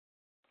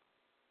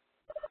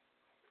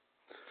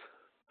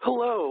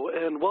Hello,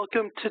 and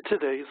welcome to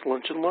today's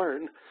Lunch and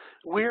Learn.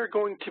 We are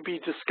going to be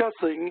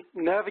discussing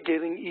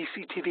navigating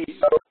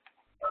eCTDs.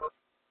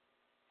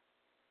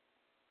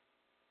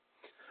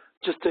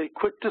 Just a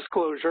quick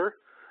disclosure,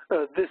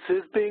 this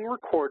is being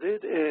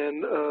recorded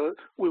and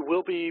we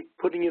will be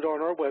putting it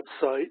on our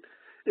website.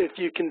 If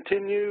you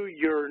continue,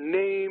 your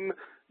name,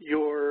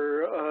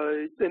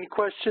 any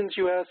questions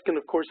you ask, and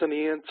of course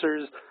any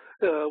answers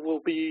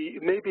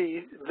may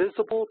be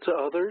visible to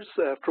others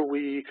after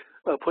we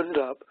put it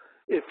up.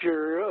 If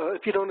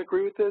you don't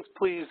agree with this,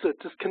 please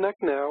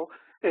disconnect now,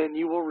 and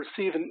you will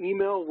receive an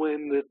email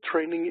when the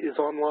training is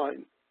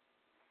online.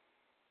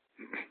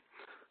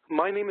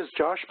 My name is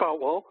Josh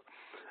Boutwell.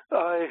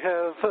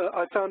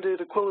 I founded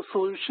Aquila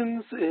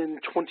Solutions in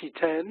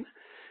 2010,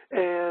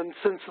 and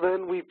since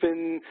then we've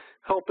been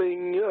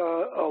helping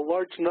a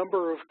large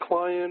number of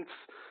clients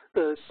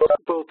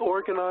both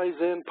organize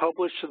and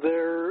publish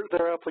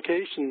their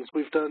applications.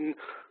 We've done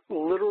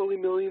literally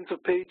millions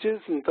of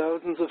pages and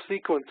thousands of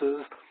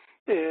sequences,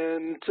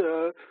 and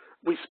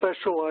we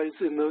specialize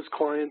in those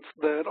clients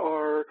that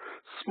are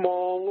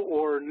small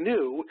or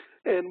new,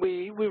 and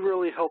we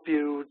really help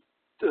you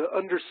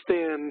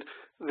understand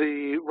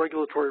the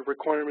regulatory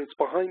requirements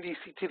behind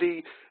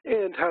eCTD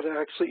and how to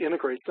actually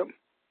integrate them.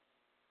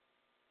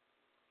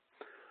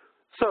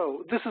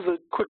 So this is a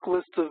quick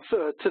list of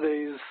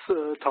today's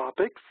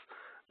topics.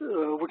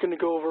 We're going to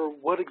go over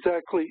what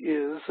exactly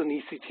is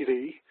an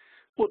eCTD.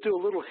 We'll do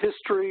a little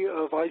history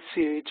of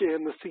ICH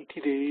and the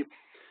CTD.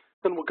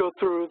 Then we'll go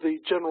through the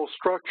general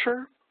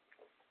structure.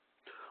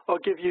 I'll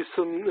give you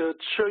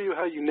show you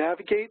how you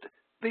navigate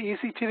the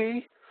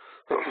eCTD.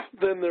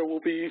 Then there will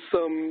be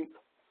some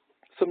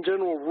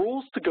general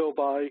rules to go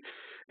by,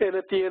 and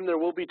at the end there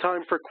will be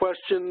time for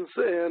questions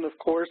and, of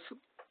course,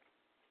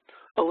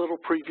 a little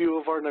preview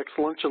of our next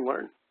Lunch and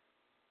Learn.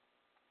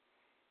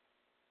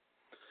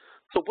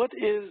 So what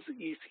is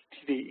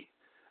eCTD?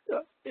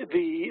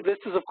 This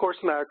is, of course,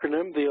 an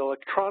acronym, the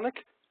Electronic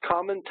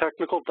Common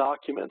Technical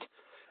Document,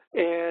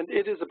 and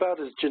it is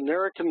about as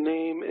generic a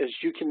name as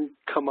you can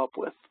come up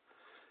with.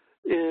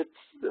 It's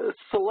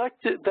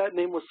that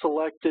name was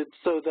selected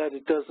so that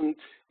it doesn't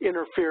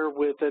interfere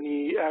with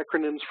any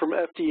acronyms from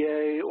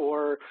FDA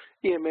or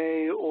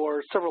EMA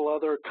or several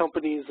other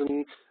companies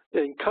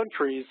and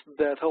countries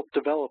that help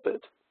develop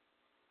it.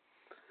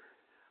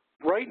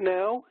 Right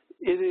now,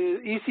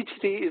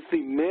 eCTD is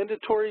the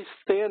mandatory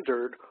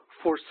standard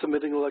for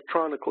submitting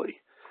electronically.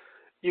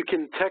 You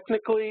can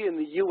technically, in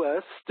the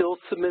U.S., still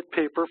submit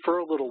paper for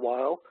a little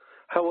while.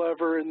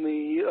 However, in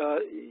the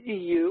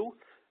EU,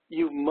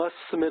 you must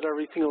submit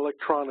everything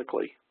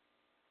electronically.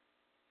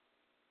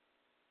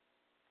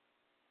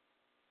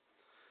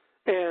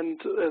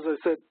 And as I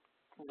said,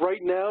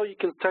 right now you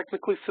can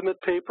technically submit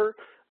paper,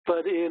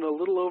 but in a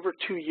little over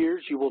 2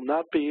 years, you will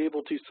not be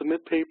able to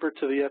submit paper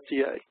to the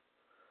FDA.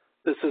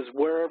 This is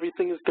where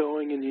everything is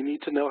going, and you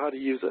need to know how to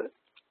use it.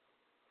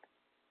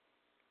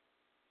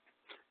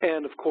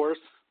 And of course,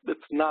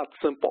 it's not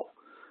simple.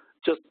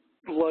 Just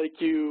like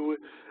you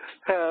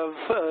have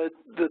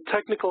the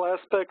technical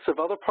aspects of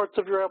other parts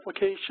of your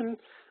application,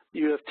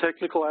 you have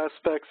technical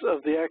aspects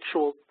of the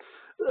actual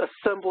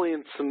assembly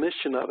and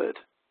submission of it.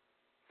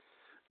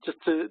 Just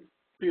to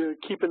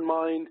keep in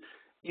mind,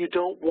 you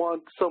don't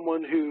want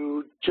someone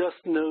who just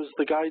knows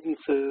the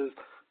guidances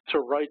to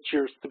write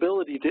your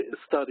stability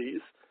studies,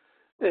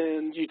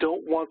 and you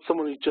don't want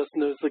someone who just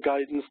knows the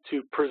guidance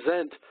to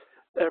present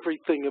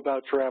everything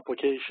about your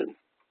application.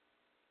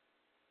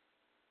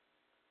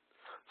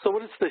 So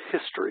what is the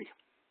history?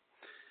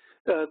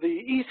 The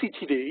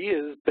eCTD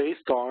is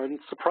based on,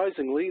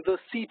 surprisingly, the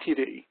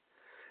CTD.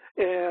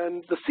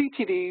 And the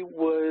CTD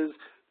was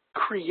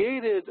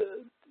created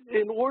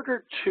in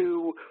order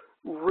to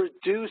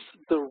reduce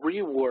the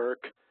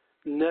rework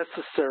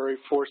necessary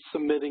for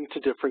submitting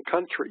to different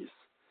countries.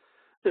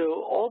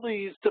 All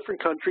these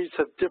different countries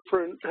have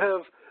different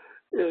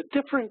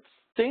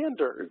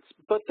standards,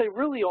 but they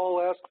really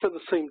all ask for the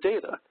same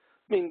data.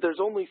 I mean,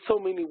 there's only so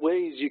many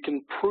ways you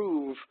can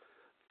prove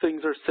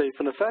things are safe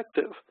and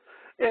effective.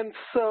 And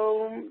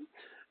so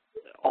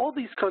all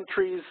these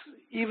countries,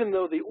 even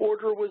though the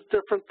order was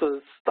different,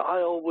 the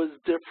style was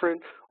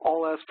different,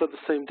 all asked for the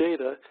same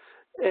data.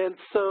 And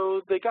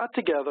so they got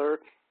together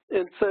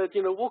and said,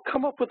 we'll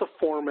come up with a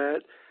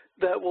format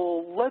that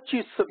will let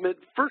you submit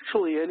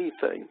virtually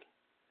anything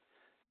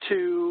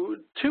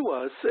to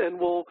us, and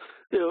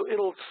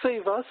it'll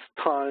save us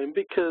time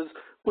because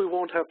we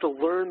won't have to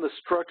learn the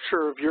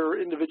structure of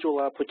your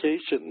individual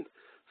application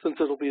since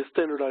it'll be a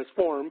standardized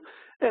form,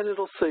 and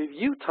it'll save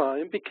you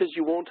time because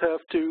you won't have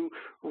to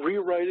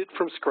rewrite it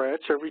from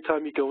scratch every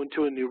time you go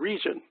into a new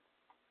region.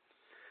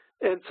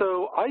 And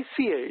so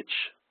ICH,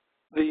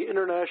 the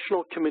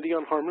International Committee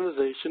on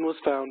Harmonization, was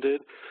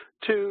founded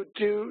to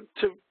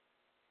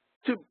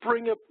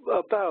bring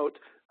about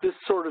this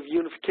sort of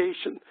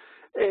unification.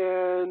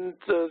 And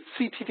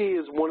CTD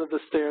is one of the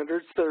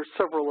standards. There are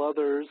several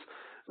others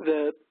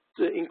that,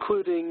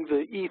 including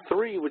the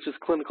E3, which is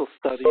clinical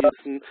studies,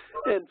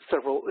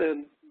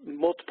 and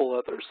multiple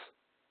others.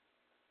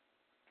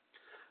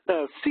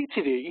 Now,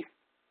 CTD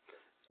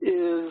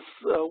is,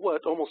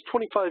 almost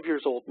 25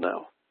 years old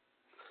now.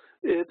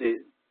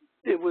 It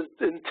was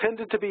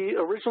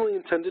originally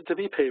intended to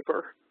be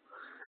paper,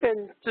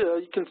 and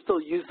you can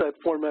still use that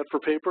format for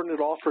paper, and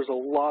it offers a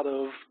lot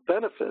of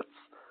benefits,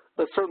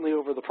 certainly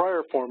over the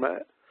prior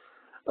format.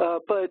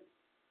 But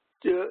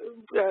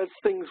as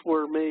things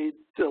were made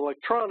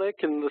electronic,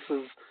 and this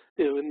is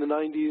in the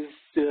 90s,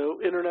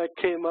 internet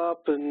came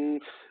up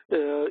and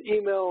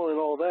email and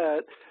all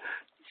that,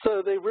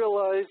 so they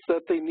realized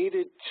that they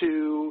needed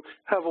to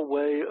have a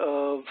way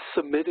of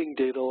submitting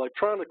data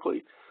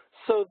electronically.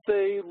 So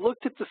they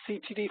looked at the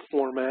CTD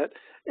format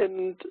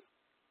and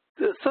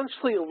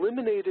essentially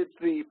eliminated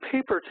the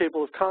paper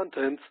table of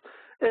contents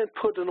and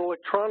put an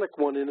electronic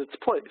one in its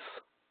place.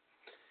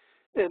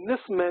 And this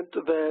meant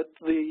that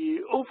the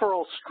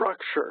overall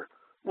structure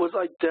was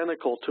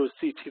identical to a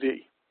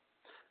CTD,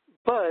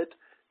 but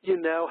you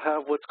now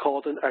have what's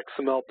called an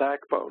XML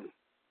backbone.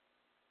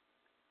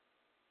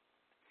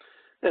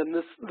 And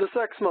this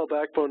XML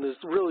backbone is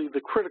really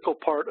the critical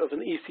part of an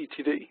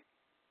eCTD.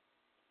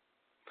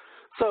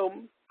 So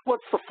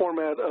what's the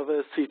format of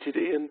a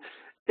CTD? And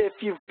if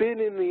you've been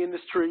in the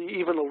industry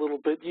even a little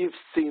bit, you've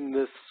seen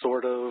this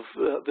sort of,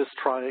 this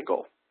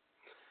triangle.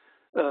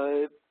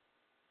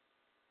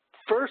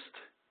 First,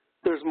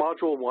 there's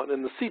Module 1,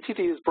 and the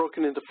CTD is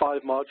broken into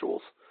 5 modules.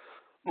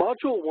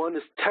 Module 1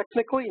 is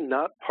technically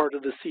not part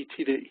of the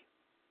CTD.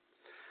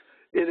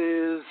 It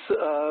is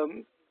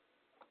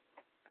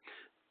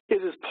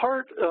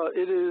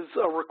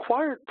a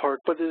required part,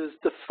 but it is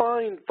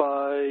defined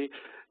by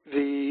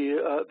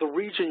the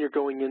region you're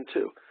going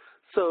into.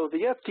 So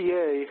the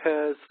FDA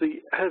has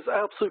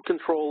absolute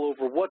control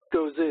over what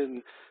goes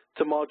in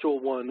to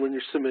Module 1 when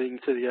you're submitting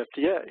to the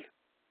FDA.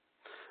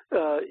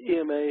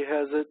 EMA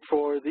has it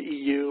for the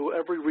EU.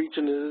 Every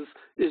region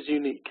is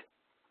unique.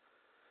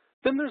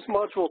 Then there's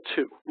Module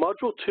 2.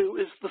 Module 2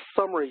 is the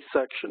summary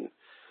section.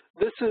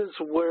 This is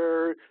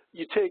where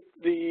you take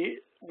the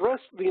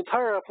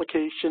entire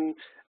application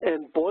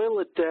and boil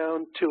it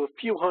down to a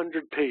few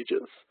hundred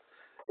pages.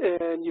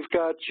 And you've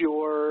got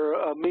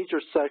your major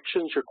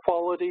sections, your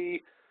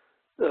quality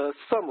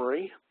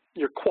summary,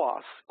 your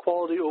QOS,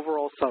 quality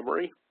overall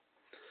summary.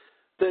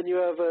 Then you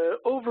have an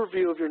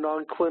overview of your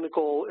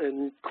non-clinical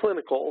and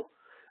clinical,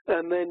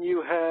 and then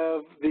you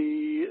have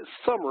the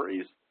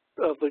summaries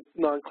of the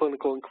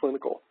non-clinical and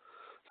clinical.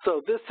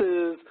 So this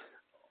is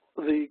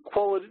the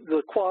quality.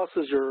 The QOS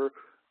is your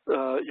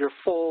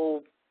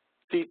full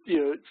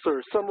sort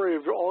of summary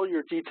of all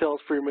your details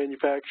for your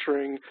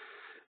manufacturing.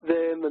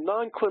 Then the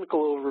non-clinical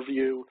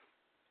overview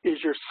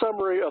is your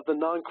summary of the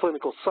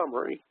non-clinical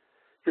summary.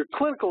 Your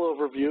clinical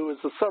overview is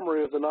the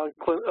summary of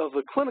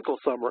the clinical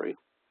summary.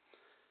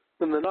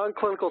 And the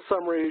non-clinical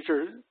summary is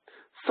your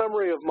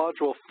summary of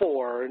Module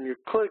 4, and your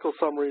clinical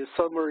summary is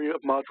summary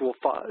of Module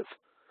 5.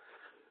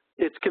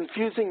 It's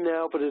confusing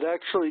now, but it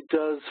actually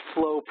does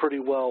flow pretty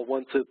well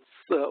once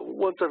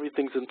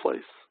everything's in place.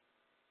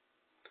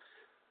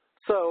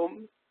 So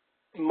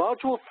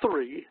Module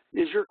 3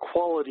 is your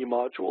quality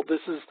module.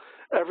 This is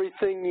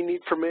everything you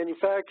need for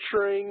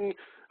manufacturing,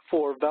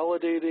 for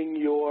validating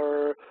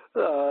your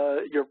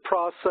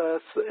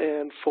process,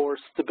 and for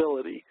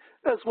stability,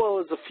 as well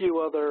as a few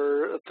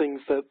other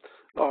things that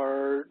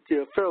are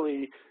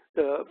fairly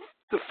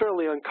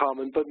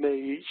uncommon, but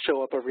may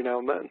show up every now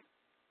and then.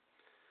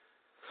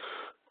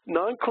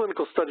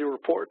 Non-clinical study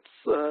reports,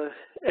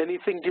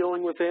 anything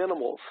dealing with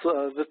animals.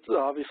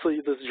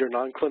 Obviously, this is your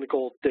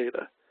non-clinical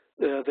data.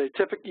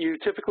 You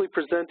typically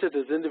present it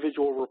as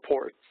individual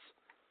reports.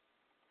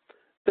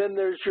 Then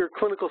there's your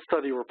clinical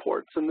study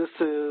reports, and this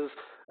is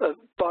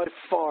by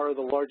far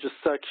the largest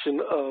section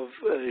of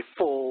a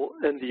full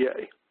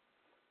NDA.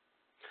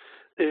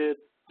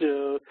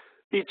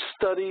 Each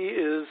study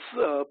is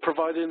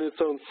provided in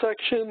its own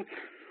section,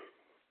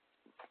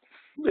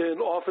 and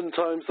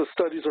oftentimes the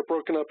studies are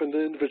broken up into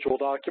individual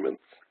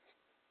documents.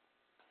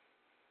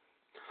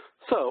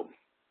 So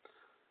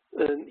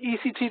an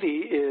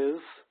eCTD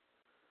is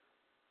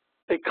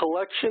a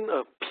collection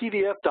of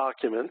PDF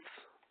documents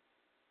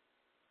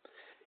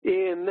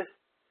in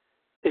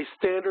a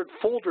standard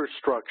folder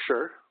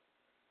structure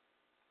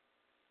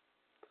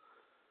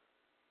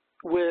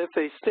with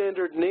a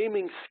standard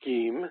naming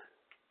scheme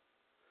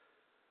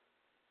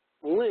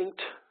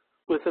linked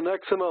with an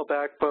XML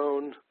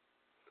backbone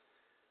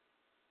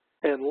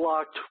and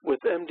locked with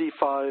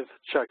MD5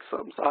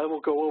 checksums. I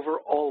will go over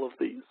all of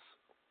these.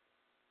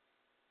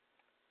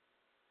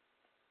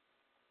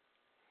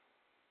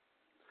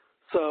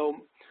 So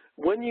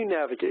when you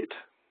navigate,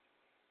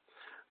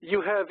 you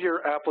have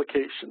your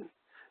application,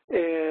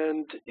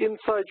 and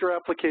inside your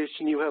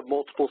application you have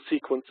multiple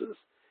sequences.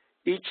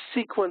 Each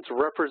sequence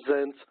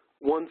represents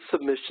one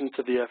submission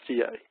to the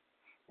FDA,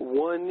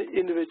 one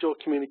individual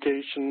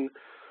communication.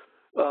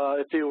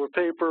 If it were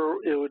paper,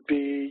 it would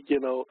be,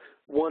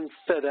 one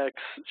FedEx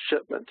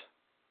shipment.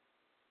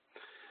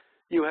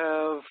 You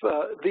have,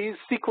 these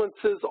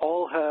sequences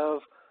all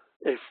have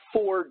a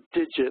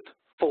 4-digit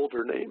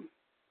folder name.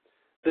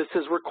 This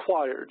is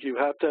required. You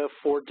have to have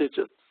 4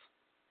 digits.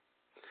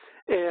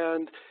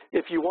 And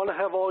if you want to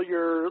have all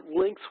your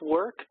links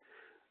work,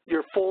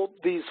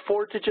 these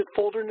 4-digit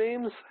folder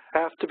names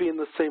have to be in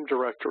the same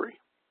directory.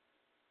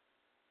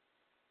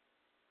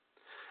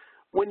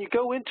 When you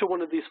go into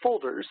one of these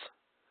folders,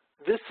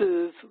 this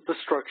is the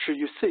structure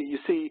you see. You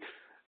see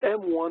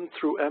M1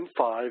 through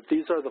M5.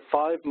 These are the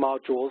 5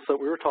 modules that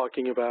we were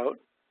talking about.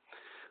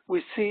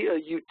 We see a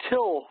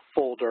util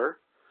folder,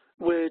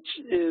 which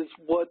is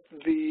what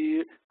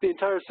the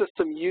entire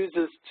system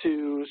uses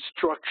to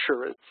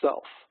structure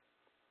itself.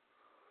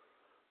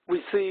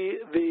 We see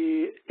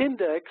the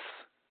index,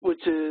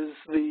 which is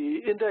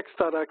the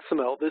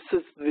index.xml. This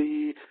is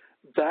the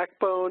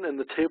backbone and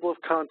the table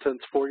of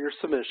contents for your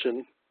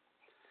submission.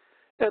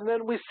 And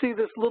then we see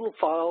this little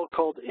file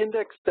called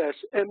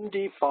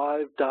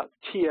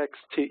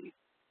index-md5.txt.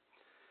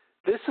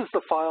 This is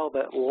the file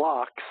that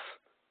locks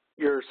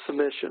your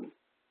submission.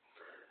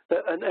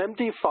 An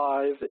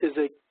MD5 is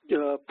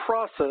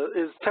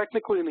is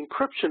technically an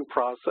encryption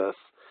process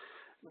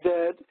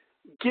that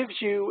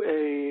gives you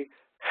a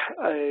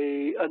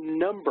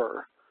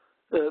number,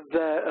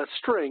 a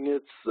string.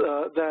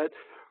 That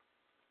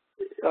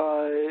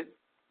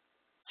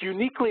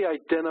uniquely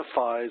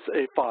identifies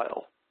a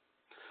file.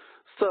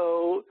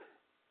 So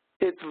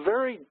it's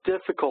very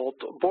difficult,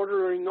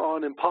 bordering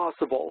on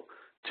impossible,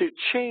 to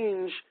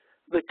change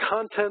the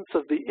contents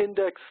of the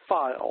index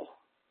file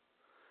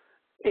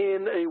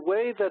in a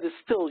way that is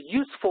still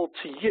useful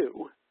to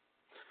you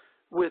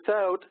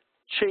without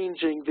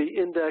changing the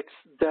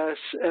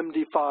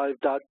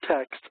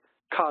index-md5.txt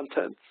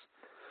contents.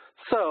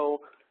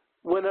 So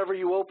whenever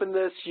you open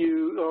this,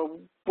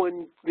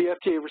 when the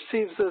FDA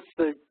receives this,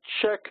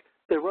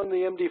 they run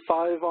the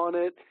MD5 on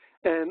it,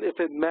 and if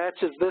it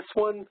matches this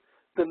one,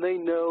 then they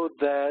know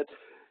that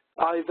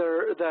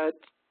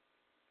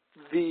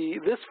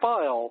this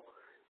file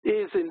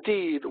is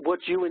indeed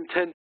what you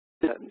intend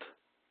to send.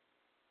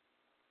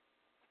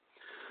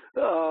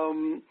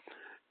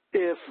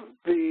 If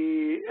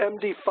the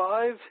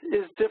MD5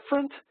 is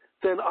different,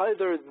 then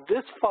either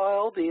this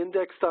file, the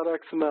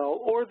index.xml,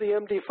 or the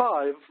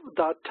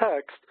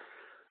MD5.txt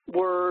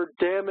were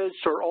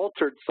damaged or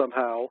altered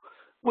somehow,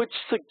 which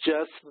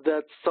suggests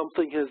that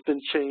something has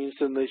been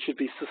changed and they should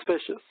be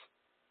suspicious.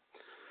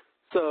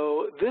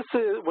 So this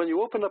is, when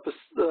you open up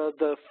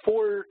the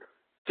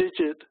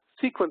 4-digit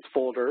sequence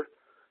folder,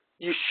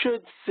 you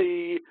should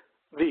see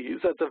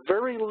these. At the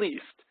very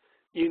least,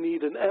 you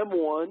need an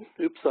M1,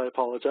 oops, I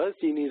apologize,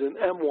 you need an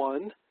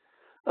M1,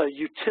 a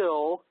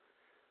util,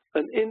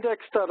 an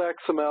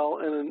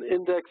index.xml, and an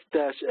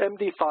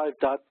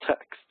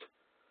index-md5.txt.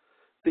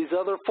 These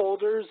other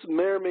folders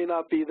may or may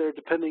not be there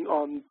depending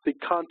on the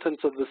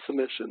contents of the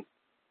submission.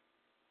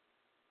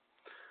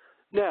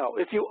 Now,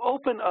 if you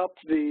open up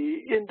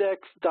the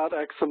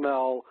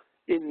index.xml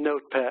in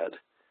Notepad,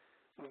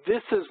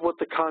 this is what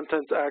the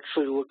contents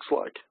actually looks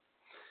like.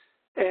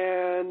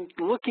 And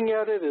looking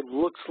at it, it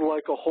looks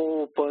like a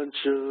whole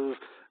bunch of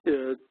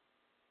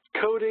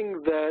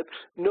coding that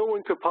no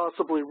one could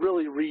possibly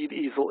really read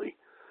easily.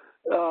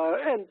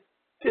 And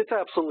it's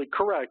absolutely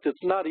correct.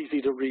 It's not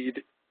easy to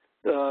read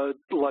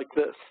like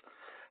this.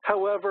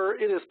 However,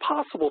 it is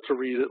possible to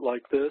read it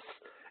like this,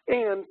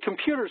 and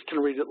computers can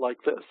read it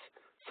like this.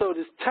 So it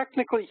is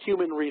technically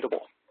human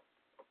readable.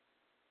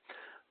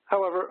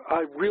 However,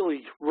 I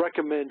really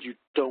recommend you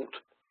don't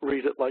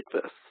read it like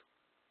this.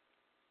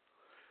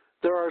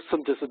 There are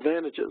some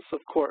disadvantages,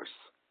 of course.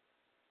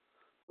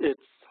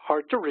 It's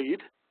hard to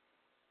read.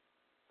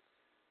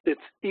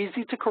 It's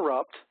easy to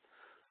corrupt.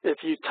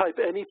 If you type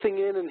anything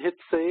in and hit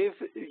save,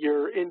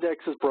 your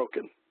index is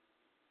broken.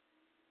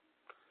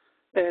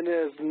 And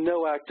it has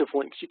no active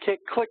links. You can't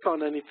click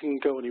on anything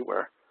and go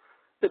anywhere.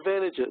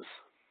 Advantages: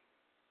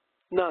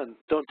 none.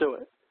 Don't do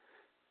it.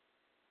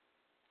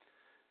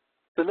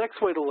 The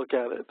next way to look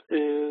at it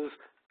is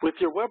with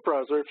your web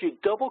browser. If you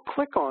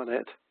double-click on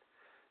it,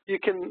 you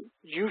can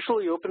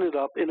usually open it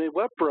up in a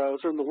web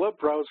browser, and the web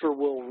browser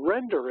will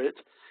render it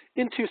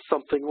into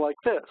something like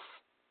this.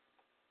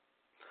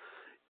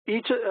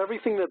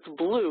 Everything that's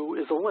blue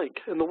is a link,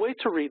 and the way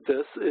to read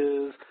this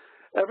is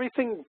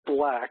everything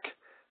black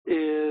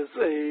is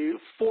a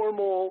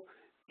formal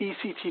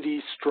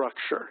eCTD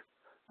structure.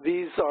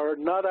 These are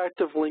not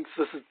active links.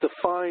 This is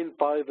defined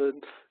by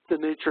the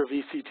nature of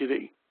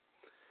eCTD.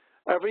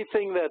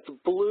 Everything that's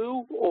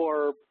blue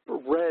or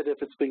red,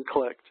 if it's been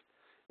clicked,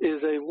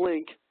 is a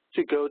link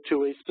to go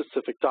to a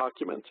specific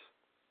document.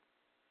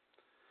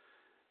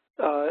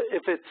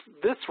 If it's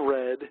this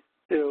red,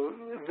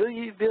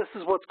 this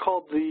is what's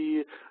called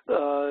the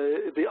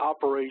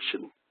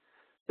operation,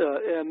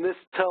 and this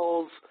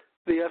tells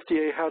the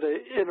FDA how to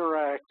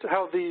interact,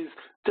 how these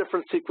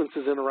different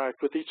sequences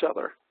interact with each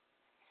other.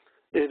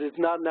 It is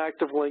not an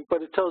active link,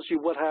 but it tells you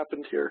what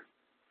happened here.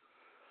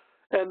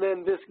 And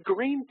then this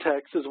green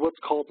text is what's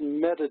called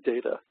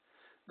metadata.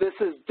 This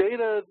is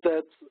data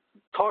that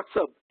talks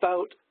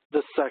about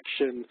the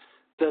section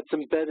that's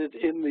embedded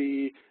in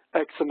the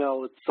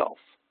XML itself.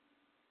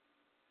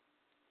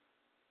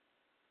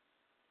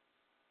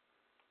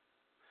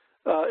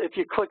 If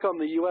you click on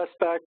the US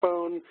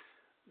backbone,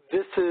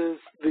 this is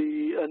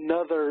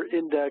another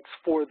index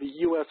for the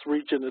U.S.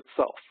 region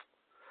itself.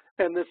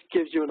 And this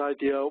gives you an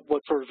idea of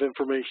what sort of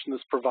information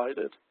is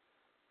provided.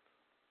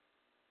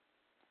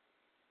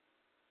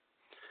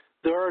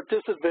 There are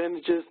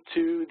disadvantages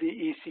to the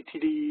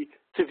eCTD,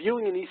 to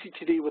viewing an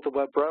eCTD with a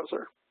web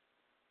browser.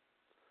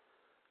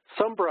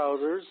 Some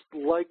browsers,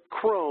 like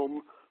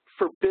Chrome,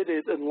 forbid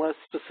it unless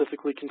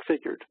specifically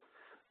configured.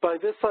 By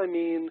this I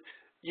mean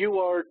you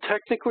are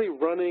technically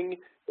running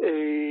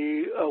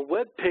a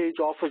web page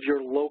off of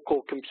your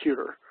local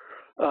computer.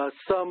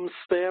 Some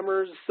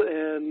spammers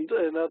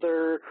and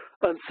other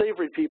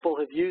unsavory people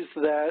have used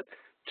that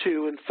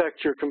to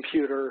infect your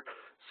computer.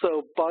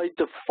 So by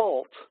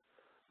default,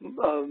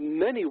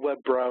 many web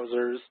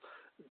browsers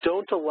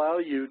don't allow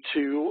you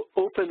to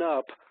open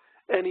up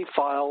any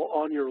file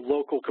on your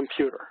local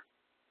computer.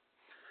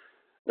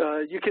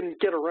 You can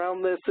get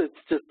around this. It's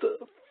just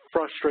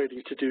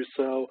frustrating to do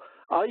so.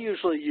 I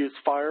usually use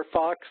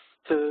Firefox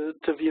to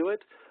view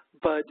it,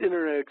 but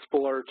Internet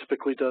Explorer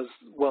typically does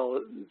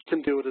well,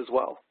 can do it as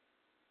well.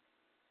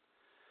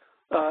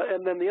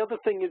 And then the other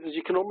thing is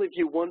you can only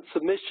view one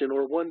submission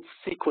or one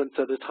sequence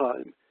at a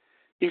time.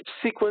 Each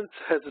sequence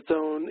has its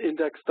own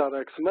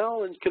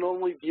index.xml, and you can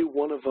only view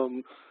one of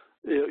them.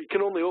 You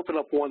can only open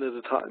up one at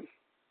a time.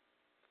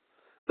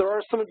 There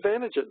are some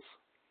advantages.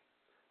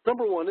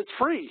 Number one, it's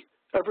free.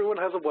 Everyone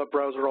has a web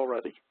browser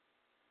already.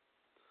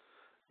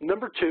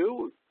 Number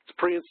two, it's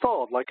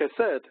pre-installed. Like I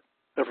said,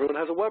 everyone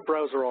has a web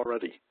browser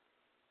already.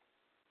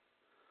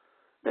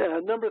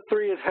 And number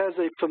three, it has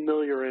a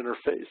familiar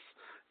interface.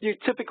 You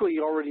typically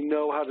already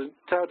know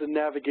how to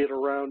navigate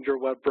around your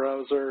web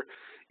browser.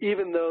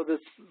 Even though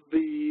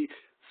the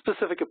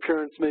specific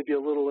appearance may be a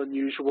little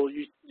unusual,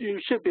 you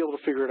should be able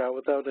to figure it out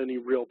without any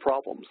real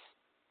problems.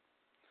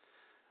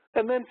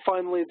 And then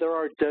finally, there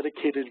are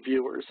dedicated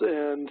viewers,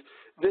 and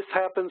this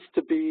happens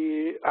to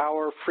be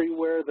our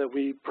freeware that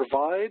we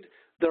provide.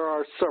 There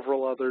are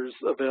several others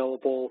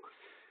available.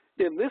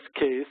 In this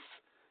case,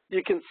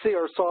 you can see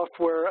our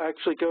software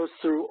actually goes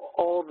through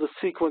all the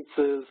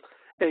sequences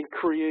and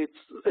creates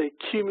a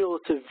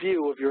cumulative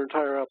view of your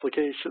entire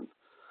application.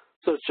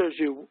 So it shows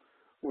you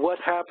what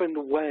happened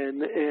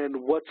when and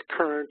what's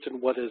current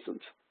and what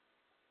isn't.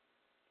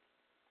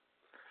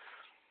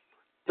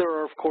 There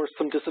are, of course,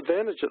 some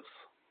disadvantages.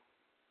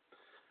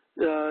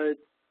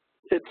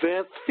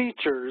 Advanced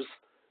features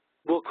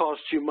will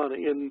cost you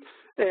money,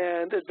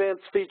 and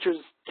advanced features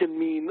can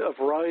mean a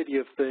variety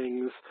of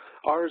things.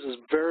 Ours is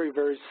very,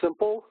 very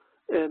simple,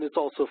 and it's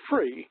also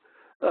free.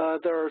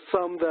 There are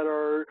some that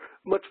are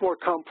much more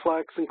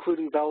complex,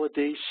 including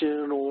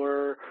validation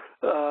or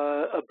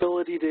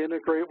ability to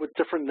integrate with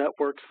different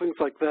networks, things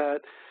like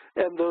that,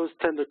 and those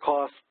tend to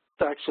cost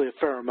actually a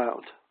fair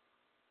amount.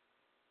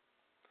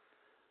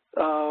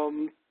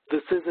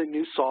 This is a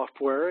new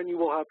software, and you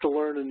will have to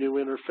learn a new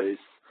interface.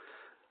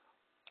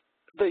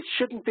 They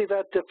shouldn't be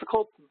that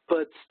difficult,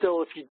 but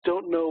still, if you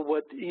don't know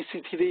what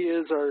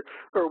eCTD is or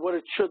what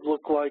it should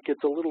look like,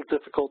 it's a little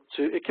difficult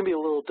it can be a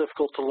little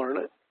difficult to learn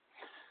it.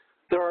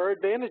 There are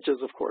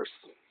advantages, of course.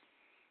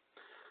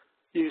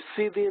 You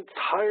see the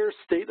entire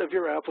state of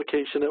your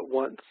application at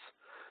once.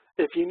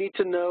 If you need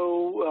to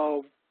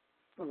know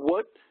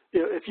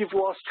if you've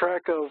lost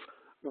track of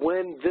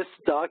when this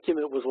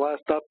document was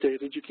last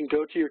updated, you can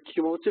go to your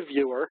cumulative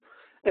viewer,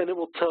 and it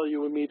will tell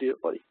you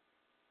immediately.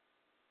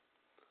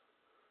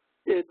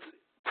 It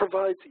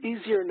provides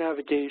easier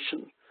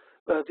navigation.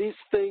 These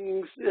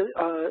things,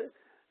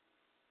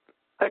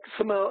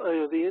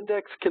 XML, the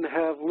index can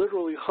have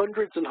literally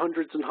hundreds and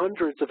hundreds and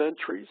hundreds of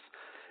entries,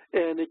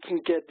 and it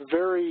can get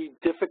very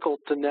difficult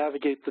to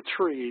navigate the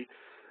tree.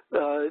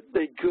 A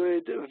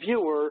good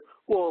viewer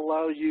will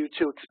allow you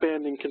to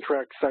expand and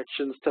contract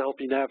sections to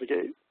help you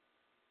navigate.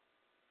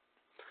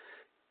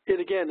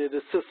 It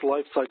assists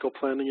lifecycle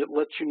planning. It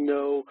lets you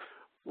know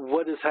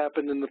what has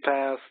happened in the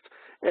past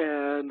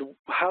and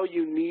how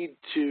you need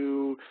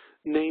to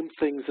name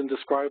things and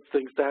describe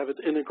things to have it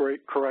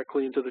integrate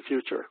correctly into the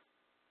future.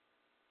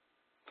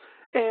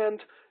 And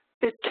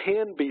it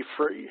can be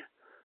free.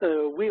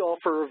 We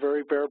offer a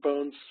very bare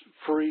bones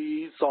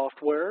free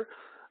software.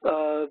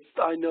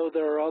 I know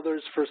there are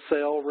others for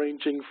sale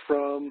ranging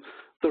from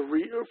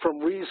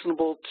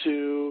reasonable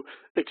to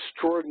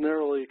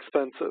extraordinarily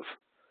expensive.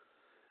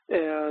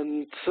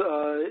 And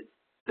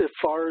if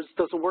ours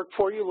doesn't work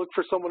for you, look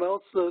for someone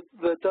else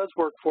that does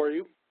work for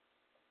you.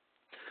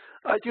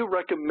 I do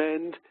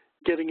recommend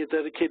getting a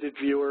dedicated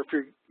viewer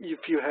if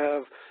you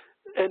have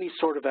any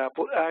sort of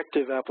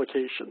active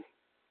application.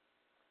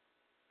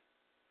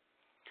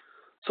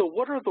 So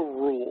what are the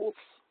rules?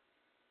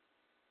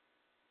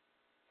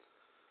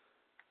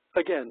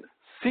 Again,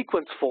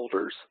 sequence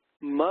folders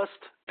must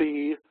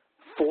be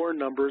 4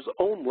 numbers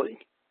only.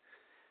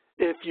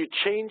 If you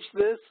change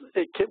this,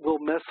 it will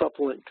mess up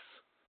links.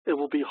 It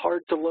will be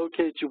hard to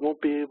locate. You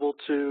won't be able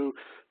to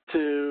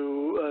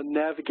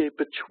navigate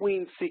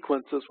between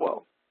sequence as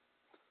well.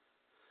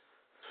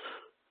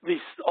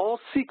 All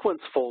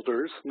sequence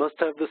folders must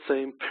have the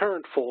same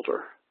parent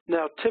folder.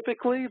 Now,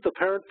 typically, the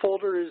parent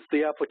folder is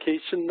the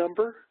application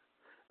number.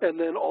 and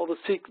then all the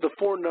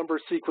 4-number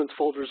sequence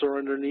folders are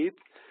underneath.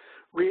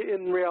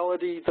 In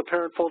reality, the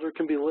parent folder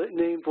can be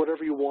named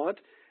whatever you want,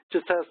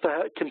 just has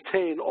to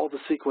contain all the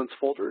sequence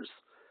folders.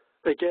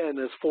 Again,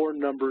 as 4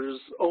 numbers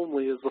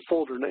only is the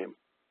folder name.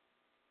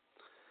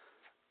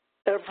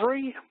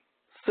 Every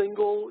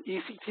single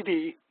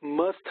eCTD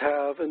must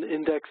have an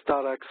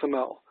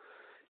index.xml.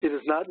 It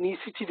is not an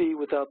eCTD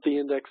without the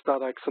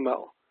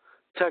index.xml.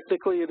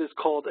 Technically, it is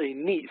called a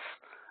NEIS,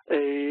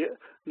 a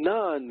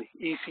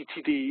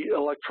non-eCTD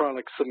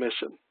electronic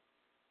submission.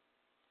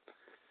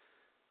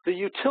 The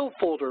util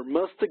folder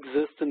must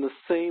exist in the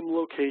same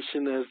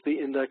location as the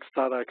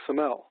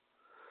index.xml.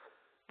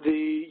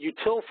 The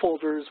util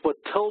folder is what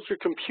tells your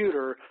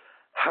computer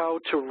how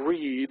to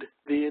read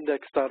the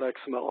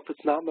index.xml. If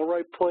it's not in the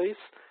right place,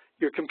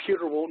 your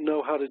computer won't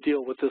know how to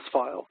deal with this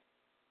file.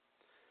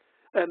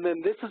 And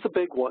then this is a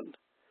big one.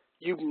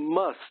 You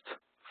must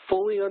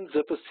fully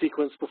unzip a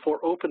sequence before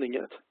opening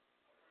it.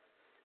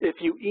 If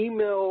you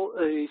email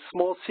a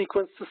small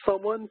sequence to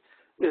someone,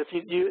 if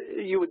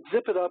you would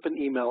zip it up and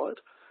email it.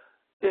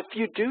 If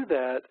you do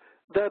that,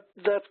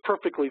 that's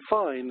perfectly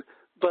fine,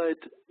 but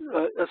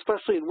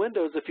especially in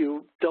Windows, if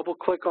you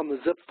double-click on the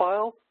zip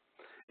file,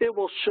 it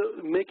will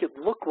make it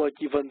look like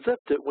you've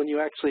unzipped it when you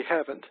actually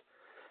haven't.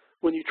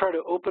 When you try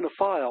to open a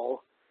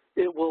file,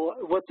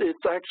 what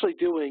it's actually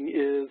doing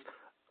is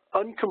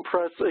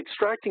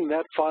extracting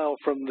that file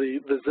from the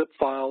zip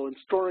file and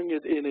storing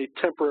it in a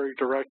temporary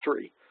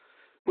directory,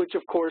 which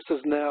of course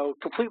is now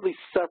completely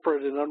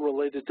separate and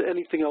unrelated to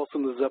anything else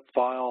in the zip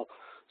file.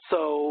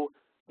 So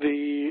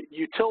the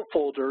util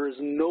folder is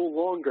no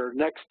longer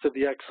next to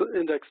the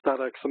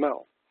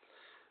index.xml.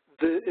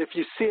 If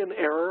you see an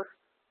error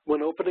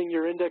when opening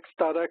your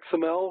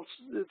index.xml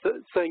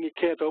saying it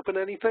can't open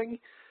anything,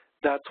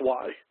 that's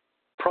why.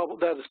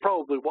 That is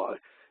probably why.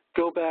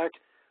 Go back,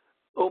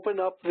 open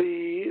up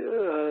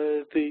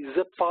the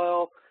zip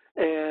file,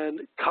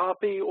 and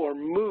copy or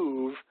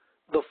move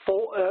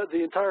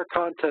the entire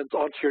contents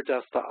onto your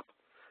desktop,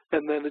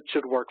 and then it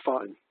should work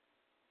fine.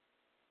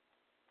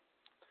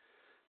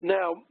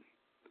 Now,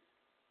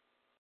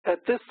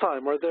 at this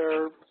time, are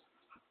there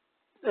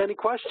any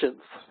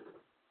questions?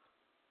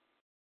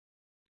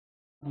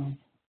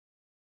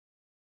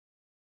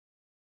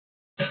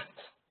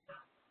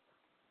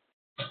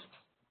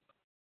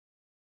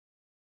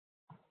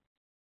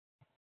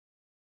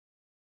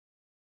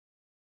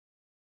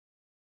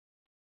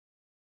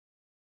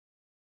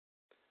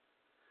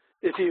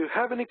 If you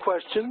have any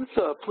questions,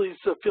 please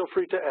feel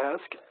free to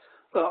ask.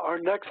 Our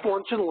next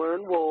Lunch and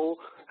Learn will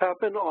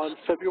happen on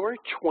February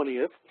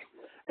 20th,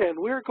 and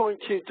we're going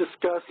to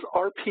discuss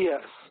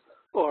RPS,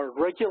 or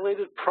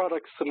Regulated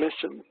Product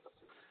Submission.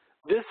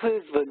 This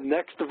is the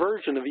next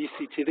version of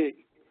eCTD,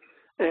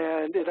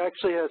 and it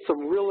actually has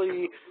some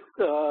really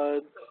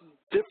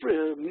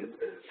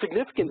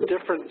significant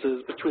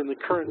differences between the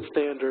current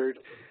standard.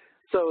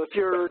 So if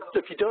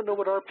you don't know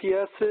what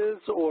RPS is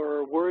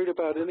or worried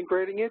about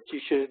integrating it,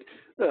 you should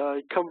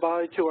come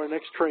by to our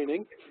next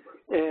training.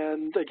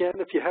 And again,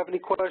 if you have any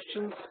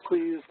questions,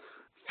 please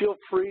feel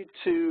free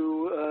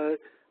to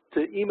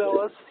email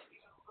us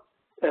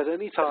at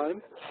any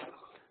time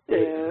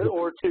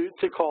or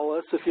to call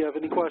us if you have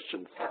any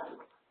questions.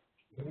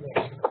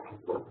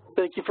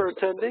 Thank you for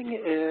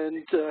attending,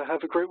 and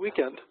have a great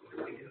weekend.